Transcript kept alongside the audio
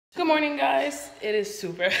morning, guys. It is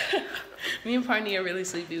super. Me and Parney are really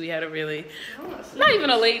sleepy. We had a really, not even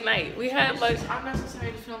a late night. We had like. It's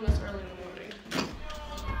unnecessary to film this early in the morning.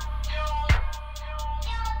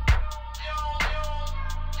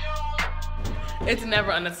 It's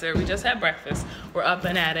never unnecessary. We just had breakfast. We're up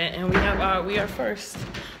and at it, and we are first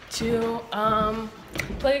to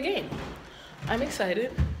play a game. I'm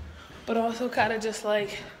excited, but also kind of just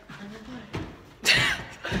like.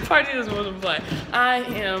 Party doesn't want to play. I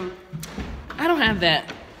don't have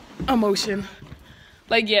that emotion.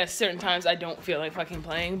 Like, yes, certain times I don't feel like fucking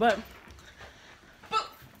playing, but.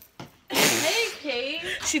 Hey, Kate.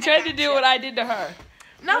 She tried to do what I did to her.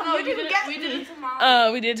 No, you didn't get me. We did it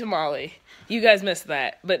tomorrow. We did to Molly. You guys missed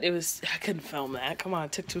that, but I couldn't film that. Come on,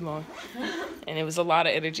 it took too long. And it was a lot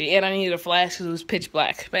of energy. And I needed a flash because it was pitch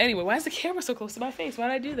black. But anyway, why is the camera so close to my face? Why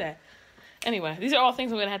did I do that? Anyway, these are all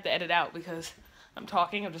things I'm going to have to edit out because I'm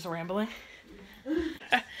talking, I'm just rambling.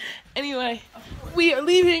 Anyway, we are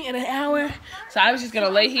leaving in an hour. So I was just going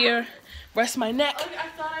to lay here, rest my neck.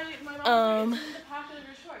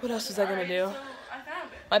 What else was I going to do?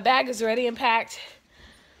 My bag is ready and packed.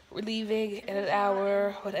 We're leaving in an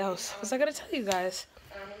hour. What else was I going to tell you guys?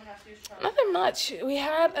 Nothing much. We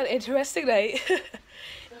had an interesting night.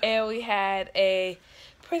 And we had a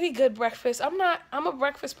pretty good breakfast. I'm a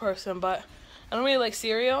breakfast person, but I don't really like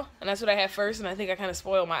cereal. And that's what I had first. And I think I kind of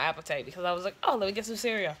spoiled my appetite because I was like, oh, let me get some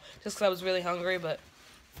cereal. Just because I was really hungry, but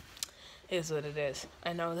it is what it is.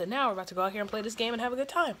 I know that now we're about to go out here and play this game and have a good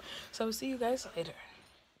time. So we'll see you guys later.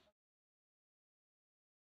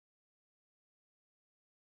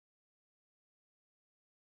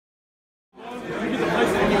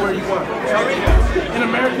 Anywhere you want. In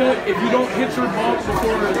America, if you don't hit your ball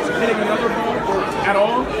before hitting another ball or at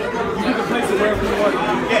all, you get to place it wherever you want.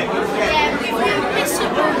 Yeah, if we miss a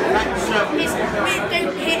ball, we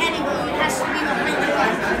don't hit any ball, it has to be behind the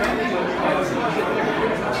line.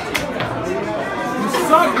 You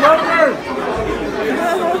suck, Rover!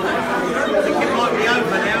 I think it might be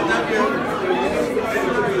over now, don't you?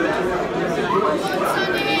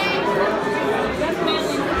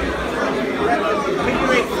 When you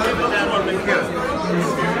reach over down on the queue,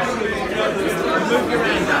 move your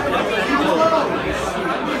hand up. If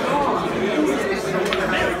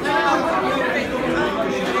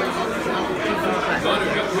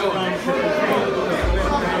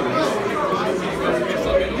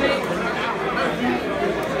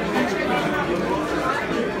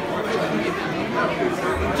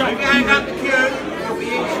you hang up the queue, it'll be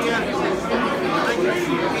easier.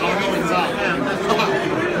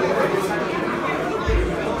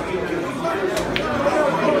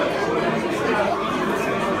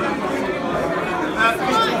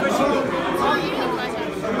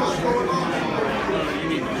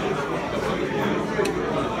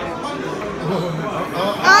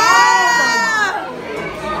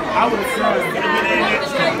 I would have cried.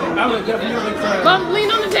 I would have definitely cried. Mom,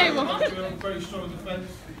 lean on the table. Very strong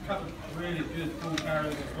defence, a couple of really good ball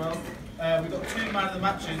carriers as well. We've got 2 man of the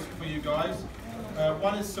matches for you guys.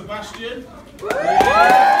 One is Sebastian.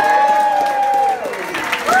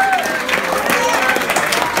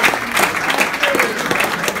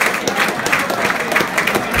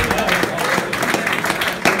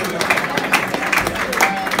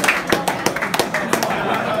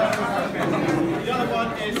 The other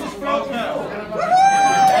one is Raquel.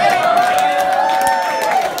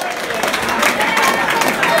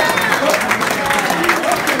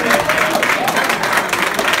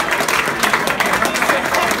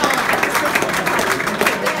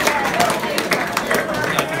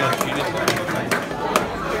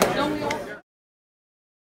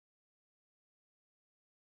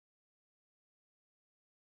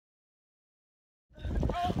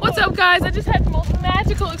 What's up, guys? I just had the most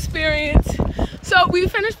magical experience. So we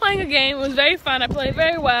finished playing a game. It was very fun. I played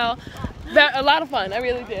very well. A lot of fun. I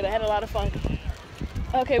really did. I had a lot of fun.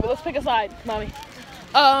 Okay, but let's pick a side, mommy.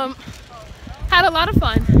 Had a lot of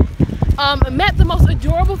fun. Met the most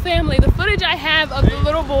adorable family. The footage I have of the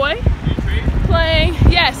little boy playing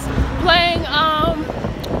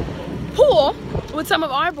pool with some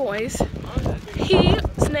of our boys.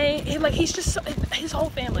 His whole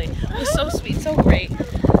family was so sweet, so great.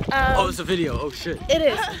 Oh, it's a video. Oh shit. It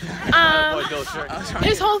is.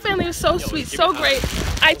 His whole family was so sweet, so great.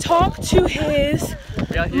 I talked to his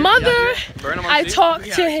mother. I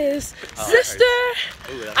talked to his sister.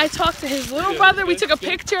 I talked to his little brother. We took a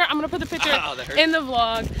picture. I'm gonna put the picture in the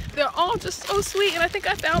vlog. They're all just so sweet, and I think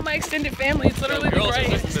I found my extended family. It's literally the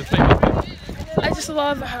greatest. I just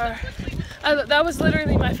love her. That was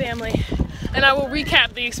literally my family. And I will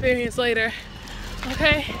recap the experience later.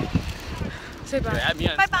 Okay? Say bye.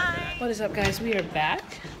 Bye-bye. What is up, guys? We are back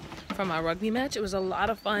from our rugby match. It was a lot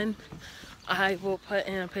of fun. I will put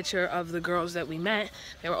in a picture of the girls that we met.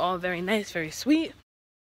 They were all very nice, very sweet.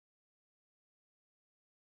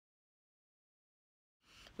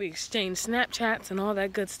 We exchanged Snapchats and all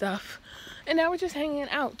that good stuff. And now we're just hanging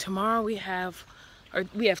out. Tomorrow we have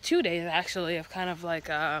 2 days actually of kind of like,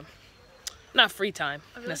 not free time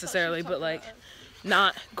necessarily, but like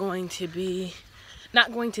not going to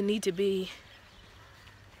need to be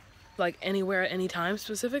like anywhere at any time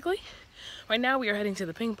specifically. Right now we are heading to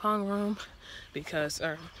the ping pong room because,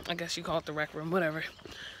 or I guess you call it the rec room, whatever,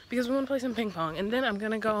 because we want to play some ping pong. And then I'm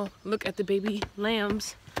gonna go look at the baby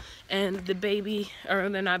lambs and the baby, or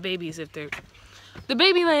they're not babies if they're, the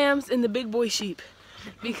baby lambs and the big boy sheep,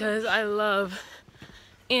 because I love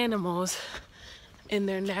animals in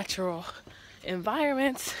their natural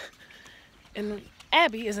environments. And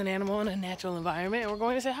Abby is an animal in a natural environment, and we're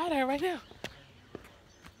going to say hi to her right now.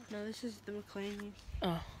 No, this is the McLean.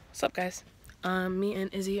 Oh, what's up, guys? Me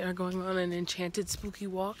and Izzy are going on an enchanted spooky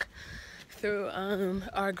walk through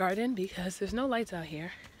our garden because there's no lights out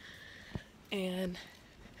here. And,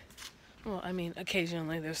 well, I mean,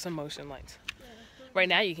 occasionally there's some motion lights. Right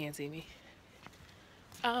now you can't see me.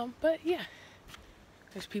 But yeah,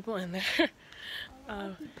 there's people in there.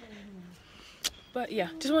 But yeah,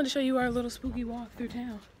 just wanted to show you our little spooky walk through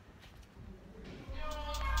town.